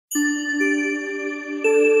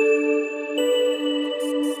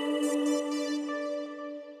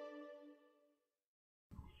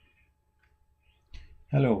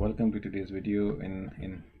welcome to today's video.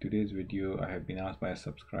 In today's video, I have been asked by a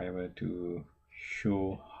subscriber to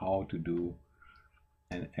show how to do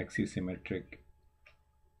an axisymmetric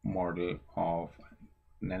model of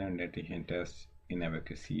nanoindentation test in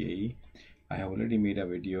ABAQUS CAE. I have already made a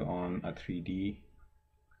video on a 3D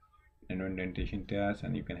nanoindentation test,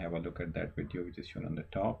 and you can have a look at that video, which is shown on the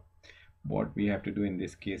top. What we have to do in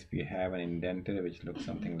this case, we have an indenter which looks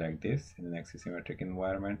something like this in an axisymmetric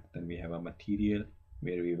environment. Then we have a material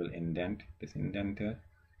where we will indent this indenter.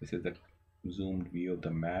 This is the zoomed view of the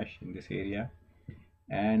mesh in this area.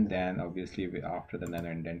 And then obviously after the nano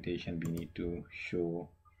indentation, we need to show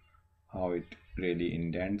how it really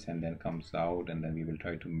indents and then comes out, and then we will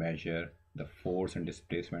try to measure the force and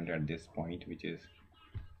displacement at this point,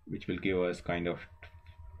 which will give us kind of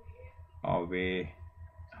a way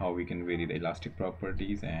how we can vary the elastic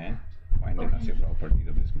properties and find the elastic properties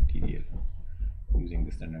of this material using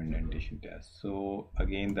this nano indentation test. So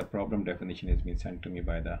again, the problem definition has been sent to me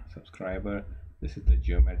by the subscriber. This is the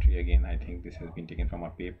geometry. Again, I think this has been taken from a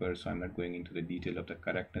paper, so I'm not going into the detail of the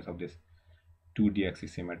correctness of this 2D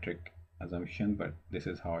axisymmetric assumption, but this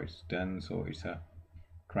is how it's done. So it's a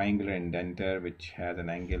triangular indenter which has an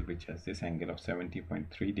angle, which has this angle of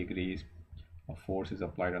 70.3 degrees. A force is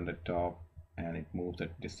applied on the top and it moves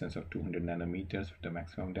at a distance of 200 nanometers with the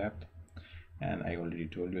maximum depth. And I already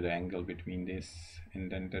told you the angle between this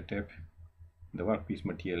indenter tip. The workpiece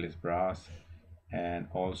material is brass, and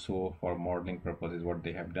also for modeling purposes what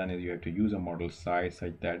they have done is you have to use a model size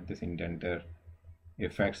such that this indenter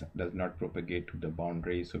effects does not propagate to the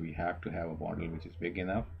boundary. So we have to have a model which is big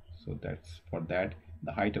enough. So that's for that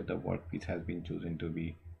the height of the workpiece has been chosen to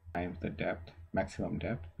be times the depth, maximum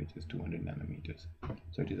depth, which is 200 nanometers.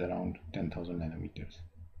 So it is around 10,000 nanometers.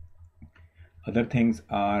 Other things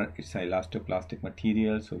are, it's an elastoplastic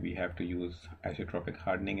material, so we have to use isotropic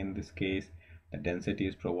hardening in this case. The density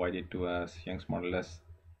is provided to us, Young's modulus,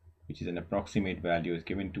 which is an approximate value, is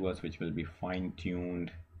given to us, which will be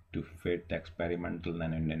fine-tuned to fit the experimental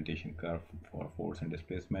nanoindentation curve for force and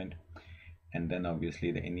displacement. And then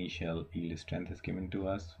obviously the initial yield strength is given to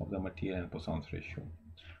us of the material and Poisson's ratio.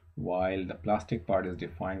 While the plastic part is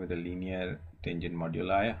defined with a linear tangent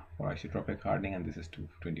moduli for isotropic hardening, and this is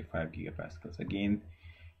 225 gigapascals. Again,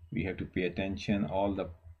 we have to pay attention. All the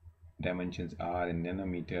dimensions are in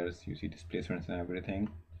nanometers. You see displacements and everything,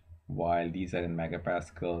 while these are in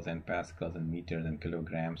megapascals and pascals and meters and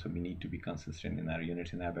kilograms. So we need to be consistent in our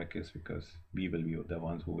units in ABAQUS because we will be the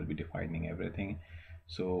ones who will be defining everything.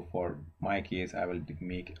 So for my case, I will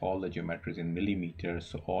make all the geometries in millimeters,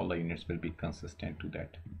 so all the units will be consistent to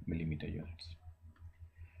that millimeter units.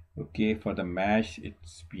 Okay, for the mesh,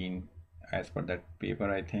 it's been as per that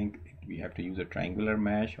paper. I think we have to use a triangular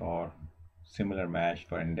mesh or similar mesh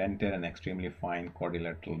for indenter and extremely fine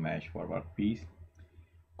quadrilateral mesh for workpiece.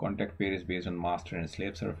 Contact pair is based on master and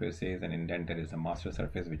slave surfaces, and indenter is the master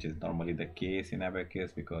surface, which is normally the case in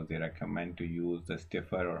ABAQUS because they recommend to use the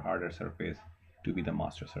stiffer or harder surface to be the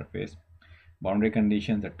master surface. Boundary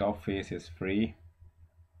conditions, the top face is free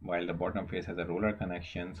while the bottom face has a roller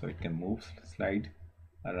connection, so it can move, slide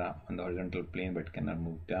around on the horizontal plane but cannot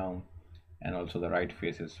move down. And also the right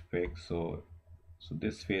face is fixed, so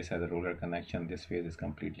this face has a roller connection, this face is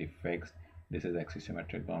completely fixed. This is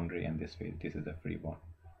axisymmetric boundary, and this face, this is a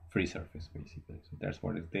free surface basically. So that's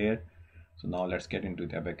what is there. So now let's get into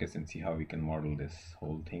the ABAQUS and see how we can model this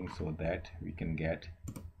whole thing so that we can get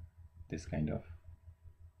this kind of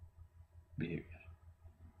behavior.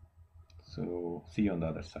 So see you on the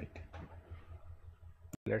other side.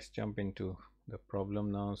 Let's jump into the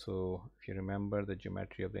problem now. So if you remember, the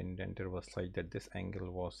geometry of the indenter was such that this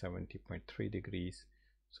angle was 70.3 degrees.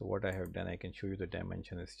 So what I have done, I can show you the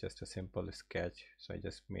dimension. It's just a simple sketch. So I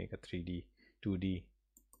just make a 2D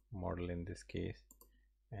model in this case,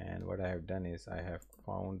 and what I have done is I have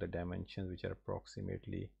found the dimensions which are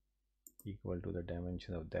approximately equal to the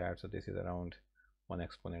dimension of that. So this is around 1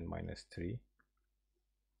 exponent minus 3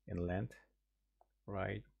 in length,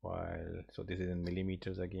 right? While so this is in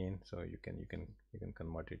millimeters again, so you can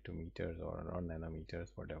convert it to meters or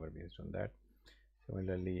nanometers, whatever, based on that.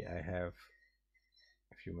 Similarly, I have,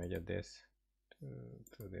 if you measure this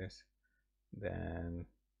to this, then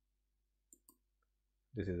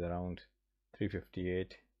this is around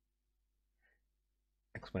 358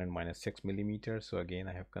 exponent minus 6 millimeters. So again,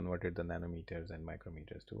 I have converted the nanometers and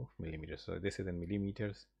micrometers to millimeters. So this is in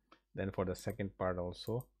millimeters. Then for the second part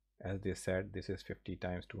also, as they said, this is 50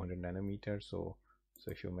 times 200 nanometers. So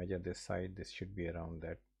if you measure this side, this should be around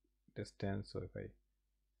that distance. So if I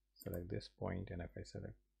select this point and if I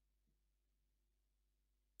select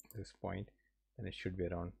this point, then it should be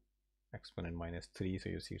around exponent minus 3. So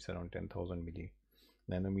you see it's around 10,000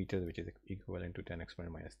 nanometers, which is equivalent to 10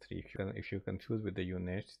 exponent minus 3. If you're confused with the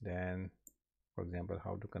units, then for example,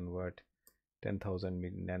 how to convert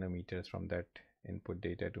 10,000 nanometers from that input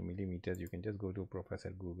data to millimeters, you can just go to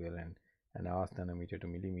Professor Google and ask nanometer to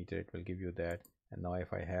millimeter. It will give you that. And now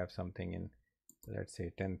if I have something in, let's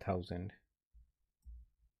say 10,000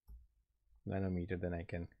 nanometer, then I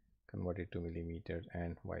can convert it to millimeters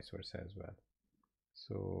and vice versa as well.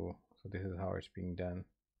 So this is how it's being done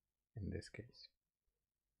in this case.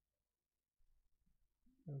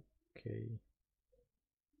 Okay.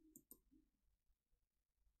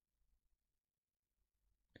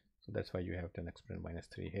 So that's why you have 10 exponent minus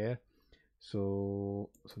 3 here. So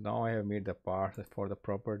now I have made the parts for the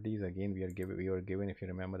properties. Again, we were given, if you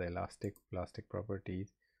remember, the elastic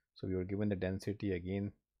properties. So we were given the density.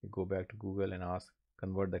 Again, you go back to Google and ask,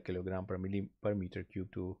 convert the kilogram per meter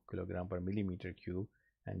cube to kilogram per millimeter cube,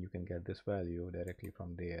 and you can get this value directly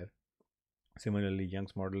from there. Similarly,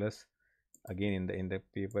 Young's modulus, again in the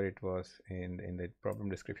paper, it was in the problem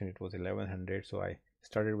description, it was 1100. So I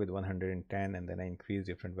started with 110 and then I increased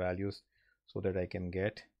different values so that I can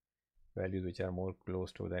get values which are more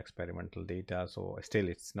close to the experimental data. So still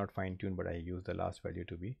it's not fine-tuned, but I use the last value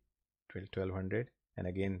to be 1200. And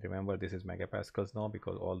again, remember, this is megapascals now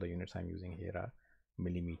because all the units I'm using here are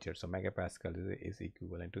millimeters. So megapascal is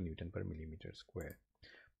equivalent to Newton per millimeter square.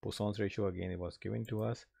 Poisson's ratio, again, it was given to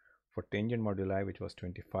us for tangent moduli, which was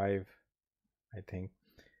 25, I think,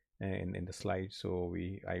 in the slide. So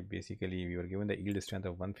we were given the yield strength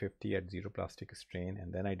of 150 at 0 plastic strain,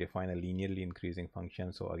 and then I define a linearly increasing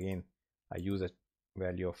function. So again, I use a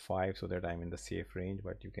value of 5 so that I'm in the safe range,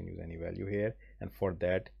 but you can use any value here. And for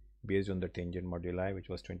that, based on the tangent moduli, which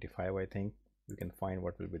was 25, I think, you can find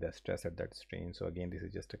what will be the stress at that strain. So again, this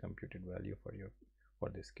is just a computed value for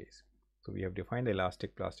this case. So we have defined the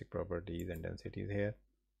elastic plastic properties and densities here.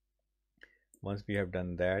 Once we have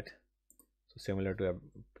done that, so similar to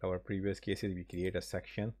our previous cases, we create a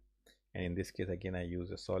section, and in this case again I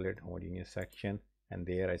use a solid homogeneous section, and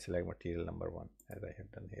there I select material number 1 as I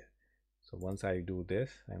have done here. So once I do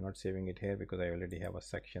this, I'm not saving it here because I already have a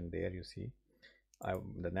section there. You see,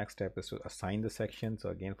 the next step is to assign the section. So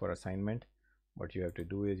again, for assignment, what you have to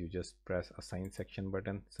do is you just press assign section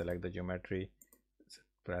button, select the geometry,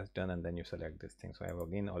 press done, and then you select this thing. So I have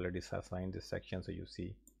again already assigned this section, so you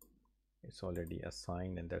see it's already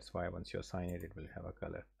assigned, and that's why once you assign it, it will have a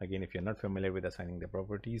color. Again, if you're not familiar with assigning the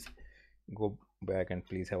properties, go back and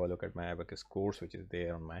please have a look at my ABAQUS course, which is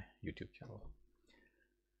there on my YouTube channel.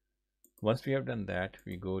 Once we have done that,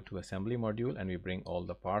 we go to assembly module and we bring all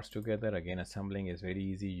the parts together. Again, assembling is very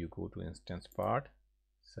easy. You go to instance part,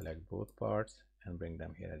 select both parts and bring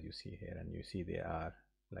them here as you see here, and you see they are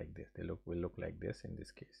like this. They will look like this in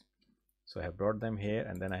this case. So I have brought them here,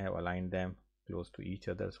 and then I have aligned them close to each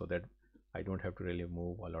other so that I don't have to really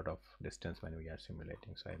move a lot of distance when we are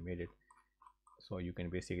simulating. So I made it so you can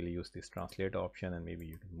basically use this translate option, and maybe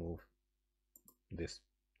you can move this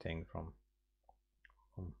thing from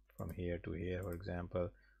here to here, for example,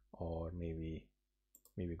 or maybe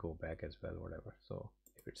go back as well, whatever. So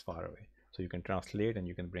if it's far away, so you can translate and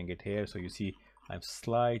you can bring it here. So you see I'm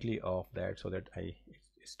slightly off that so that it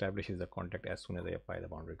establishes the contact as soon as I apply the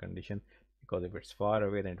boundary condition, because if it's far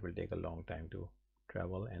away, then it will take a long time to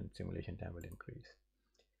travel and simulation time will increase.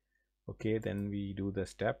 Okay, then we do the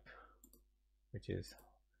step, which is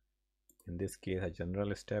in this case a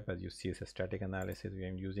general step. As you see, it's a static analysis we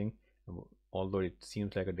are using, although it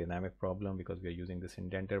seems like a dynamic problem because we are using this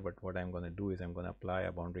indenter. But what I'm going to do is I'm going to apply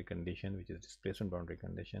a boundary condition, which is displacement boundary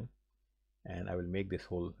condition, and I will make this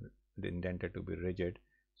whole indenter to be rigid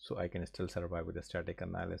so I can still survive with the static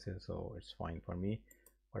analysis. So it's fine for me.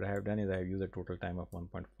 What I have done is I have used a total time of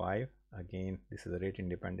 1.5. Again, this is a rate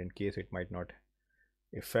independent case, it might not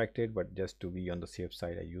affect it, but just to be on the safe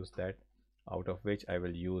side, I use that, out of which I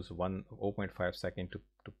will use 0.5 second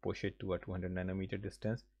to push it to a 200 nanometer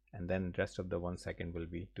distance, and then rest of the 1 second will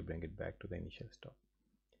be to bring it back to the initial stop.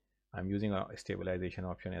 I'm using a stabilization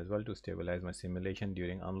option as well to stabilize my simulation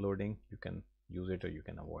during unloading. You can use it or you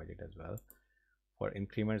can avoid it as well. For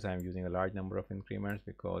increments, I'm using a large number of increments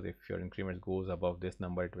because if your increment goes above this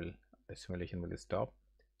number, the simulation will stop.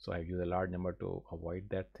 So I use a large number to avoid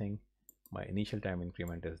that thing. My initial time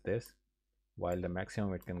increment is this, while the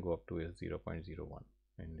maximum it can go up to is 0.01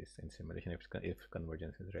 in simulation if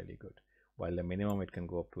convergence is really good, while the minimum it can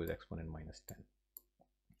go up to is exponent minus 10.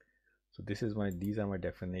 So these are my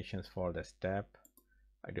definitions for the step.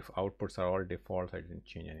 Outputs are all defaults. I didn't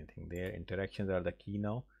change anything there. Interactions are the key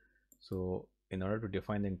now. So in order to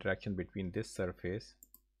define the interaction between this surface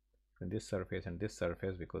and this surface,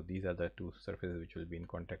 because these are the two surfaces which will be in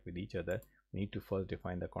contact with each other, need to first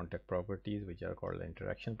define the contact properties, which are called the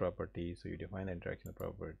interaction properties. So you define the interaction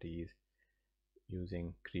properties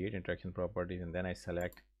using create interaction properties, and then I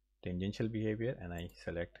select tangential behavior and I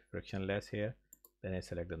select frictionless here. Then I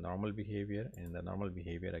select the normal behavior, and in the normal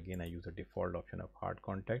behavior again I use a default option of hard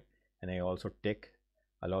contact, and I also tick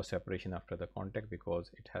allow separation after the contact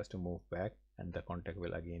because it has to move back and the contact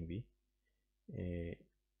will again be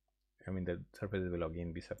the surfaces will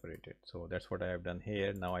again be separated. So that's what I have done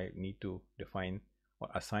here. Now I need to define or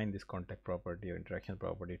assign this contact property or interaction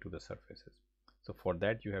property to the surfaces. So for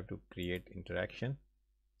that you have to create interaction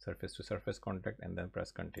surface to surface contact and then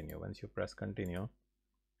press continue. Once you press continue,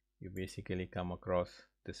 you basically come across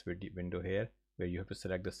this window here where you have to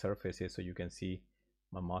select the surfaces. So you can see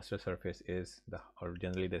my master surface is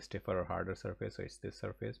generally the stiffer or harder surface, so it's this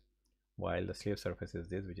surface, while the slave surface is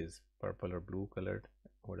this, which is purple or blue colored,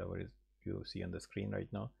 whatever is you see on the screen right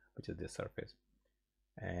now, which is this surface.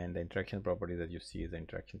 And the interaction property that you see is the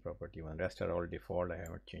interaction property one. Rest are all default. I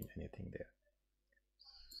haven't changed anything there.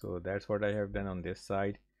 So that's what I have done on this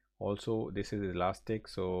side. Also, this is elastic,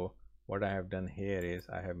 so what I have done here is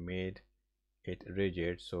I have made it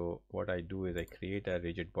rigid. So what I do is I create a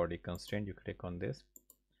rigid body constraint. You click on this,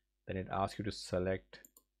 then it asks you to select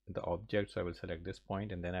the object. So I will select this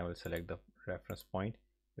point, and then I will select the reference point,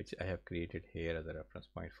 which I have created here as a reference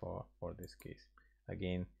point for this case.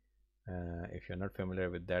 Again, if you're not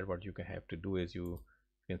familiar with that, what you can have to do is you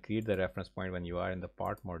can create the reference point when you are in the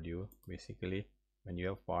part module. Basically, when you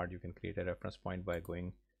have part, you can create a reference point by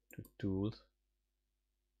going to tools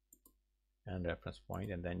and reference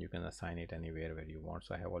point, and then you can assign it anywhere where you want.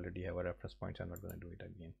 So I already have a reference point, so I'm not going to do it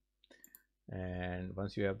again. And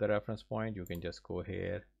once you have the reference point, you can just go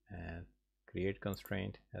here and create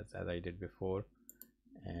constraint as I did before,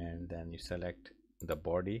 and then you select the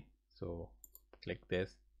body. So click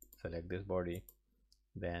this, select this body,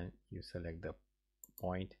 then you select the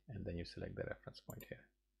point, and then you select the reference point here,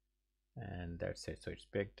 and that's it. So it's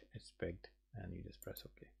picked, and you just press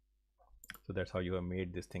OK. So that's how you have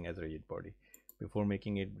made this thing as a rigid body. Before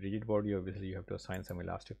making it rigid body, obviously you have to assign some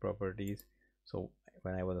elastic properties. So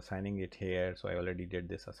when I was assigning it here, so I already did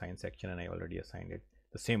this assign section, and I already assigned it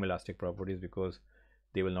the same elastic properties because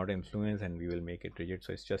they will not influence and we will make it rigid.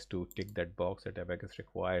 So it's just to tick that box that ABAQUS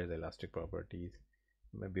requires elastic properties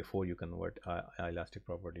before you convert elastic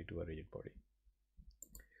property to a rigid body.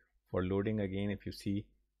 For loading, again, if you see,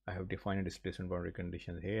 I have defined a displacement boundary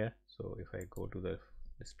condition here. So if I go to the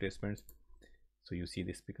displacements, so you see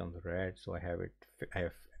this becomes red. So I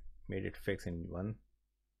have made it fixed in one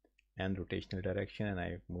and rotational direction, and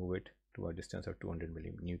I move it to a distance of 200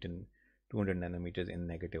 nanometers in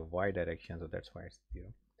negative y direction. So that's why it's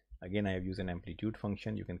 0. Again, I have used an amplitude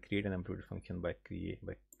function. You can create an amplitude function by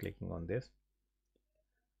clicking on this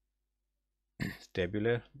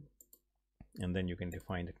tabular, and then you can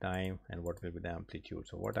define the time and what will be the amplitude.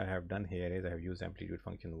 So what I have done here is I have used amplitude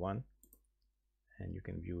function 1, and you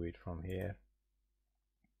can view it from here.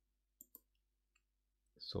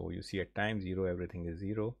 So you see at time 0 everything is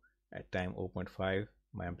 0. At time 0.5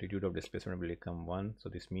 my amplitude of displacement will become 1. So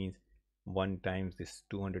this means 1 times this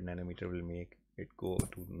 200 nanometer will make it go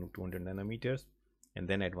to 200 nanometers, and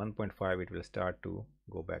then at 1.5 it will start to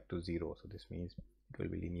go back to 0. So this means it will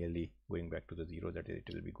be linearly going back to the 0, that is,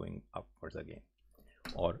 it will be going upwards again,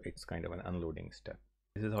 or it's kind of an unloading step.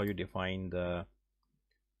 This is how you define the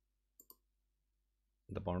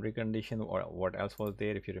boundary condition. Or what else was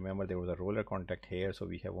there? If you remember, there was a roller contact here, so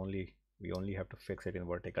we only have to fix it in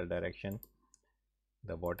vertical direction,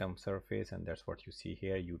 the bottom surface, and that's what you see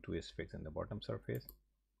here. U2 is fixed in the bottom surface,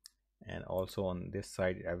 and also on this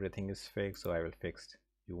side everything is fixed, so I will fix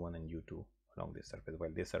U1 and U2 along this surface,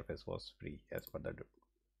 while this surface was free as per the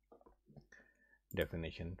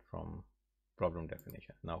definition from problem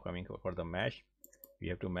definition. Now coming for the mesh, we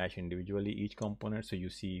have to mesh individually each component. So you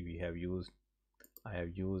see I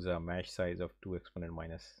have used a mesh size of 2 exponent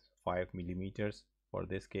minus 5 millimeters for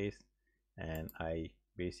this case, and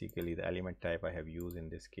basically the element type I have used in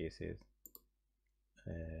this case is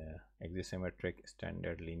Axisymmetric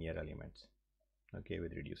standard linear elements, okay,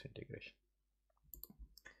 with reduced integration.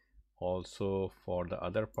 Also for the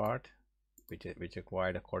other part, which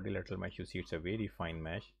required a quadrilateral mesh, you see it's a very fine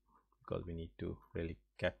mesh because we need to really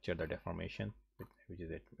capture the deformation, which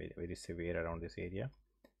is very severe around this area.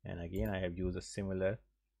 And again, I have used a similar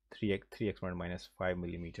 3 exponent minus 5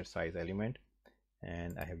 millimeter size element,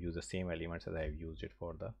 and I have used the same elements as I have used it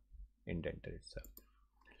for the indenter itself.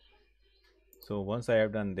 So once I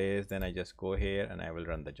have done this, then I just go here and I will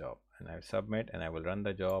run the job, and I will submit, and I will run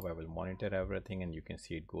the job. I will monitor everything, and you can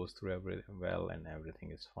see it goes through everything well, and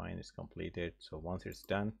everything is fine, it's completed. So once it's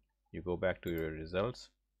done, you go back to your results,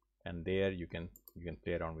 and there you can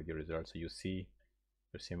play around with your results. So you see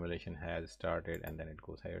your simulation has started and then it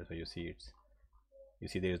goes higher. So you see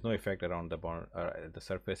there is no effect around the the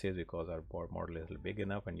surfaces because our board model is big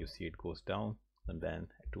enough, and you see it goes down and then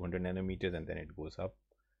 200 nanometers and then it goes up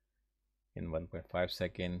in 1.5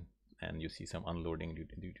 seconds, and you see some unloading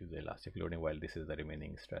due to the elastic loading, while this is the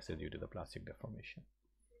remaining stresses due to the plastic deformation.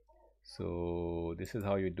 So this is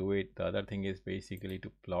how you do it. The other thing is basically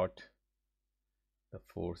to plot the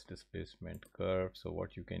force displacement curve. So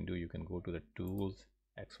what you can do, you can go to the tools,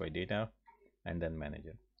 XY data, and then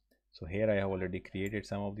manager. So here I have already created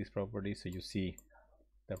some of these properties. So you see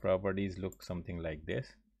the properties look something like this.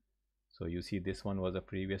 So you see this one was a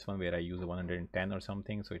previous one where I used 110 or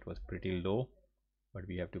something, so it was pretty low, but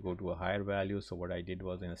we have to go to a higher value. So what I did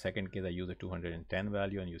was, in the second case I used a 210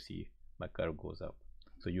 value, and you see my curve goes up.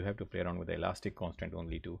 So you have to play around with the elastic constant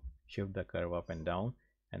only to shift the curve up and down,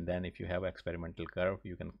 and then if you have an experimental curve,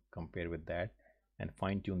 you can compare with that and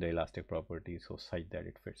fine-tune the elastic properties so such that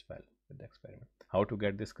it fits well with the experiment. How to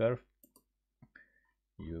get this curve?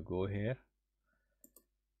 You go here,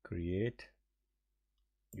 create,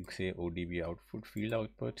 you say ODB output field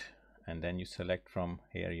output, and then you select from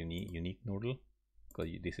here unique nodal, because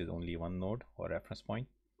this is only one node or reference point,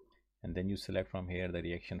 and then you select from here the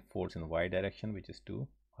reaction force in y direction, which is 2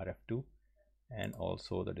 RF2, and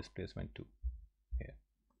also the displacement 2 here,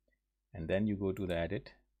 and then you go to the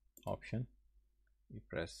edit option, you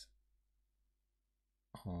press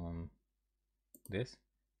on this,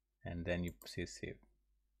 and then you say save.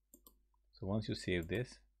 So once you save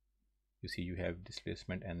this, you see you have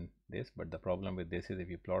displacement and this, but the problem with this is if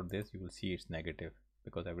you plot this, you will see it's negative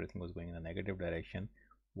because everything was going in a negative direction,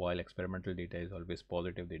 while experimental data is always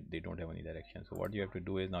positive. They don't have any direction. So what you have to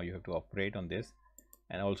do is, now you have to operate on this,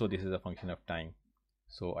 and also this is a function of time.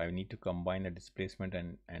 So I need to combine the displacement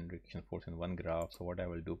and reaction force in one graph. So what I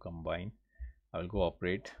will do, combine, I will go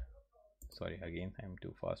operate, sorry, again I'm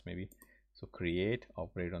too fast maybe. So create,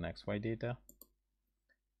 operate on XY data,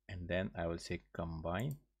 and then I will say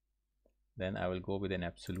combine. Then I will go with an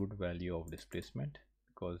absolute value of displacement,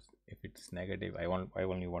 because if it's negative, I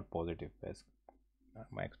only want positive, as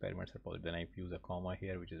my experiments are positive. Then I use a comma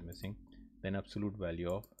here which is missing. Then absolute value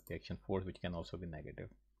of reaction force, which can also be negative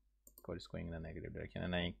because it's going in a negative direction,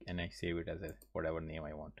 and I save it as a whatever name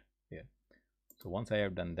I want here. So once I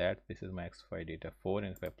have done that, this is my XY data 4,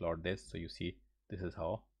 and if I plot this, so you see this is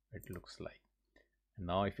how it looks like. And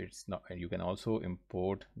now if it's not, you can also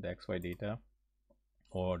import the XY data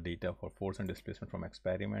or data for force and displacement from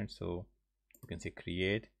experiments. So you can say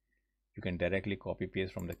create, you can directly copy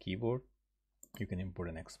paste from the keyboard, you can import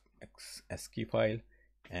an ASCII file,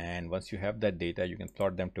 and once you have that data, you can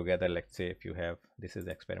plot them together. Let's say if you have, this is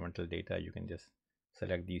experimental data, you can just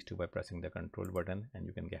select these two by pressing the control button, and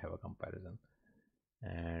you can have a comparison,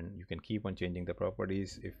 and you can keep on changing the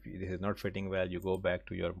properties. If this is not fitting well, you go back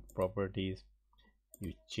to your properties,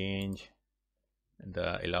 you change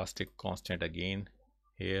the elastic constant again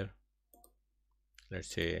here, let's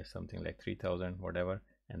say something like 3000 whatever,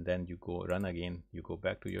 and then you go run again, you go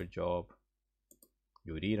back to your job,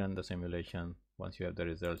 you rerun the simulation. Once you have the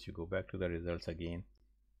results, you go back to the results again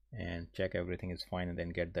and check everything is fine, and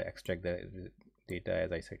then extract the data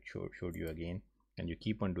as I said, showed you again, and you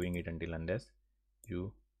keep on doing it unless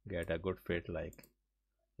you get a good fit like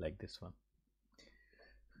this one.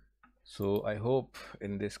 So I hope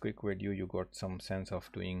in this quick video you got some sense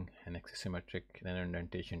of doing an axisymmetric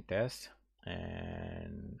nanoindentation test,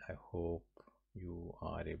 and I hope you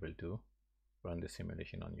are able to run the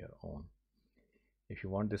simulation on your own. If you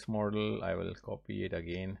want this model, I will copy it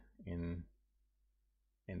again on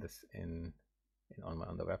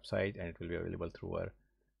the website, and it will be available through our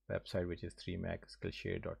website, which is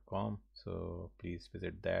 3macskillshare.com. so please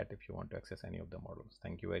visit that if you want to access any of the models.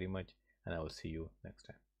 Thank you very much, and I will see you next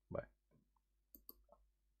time.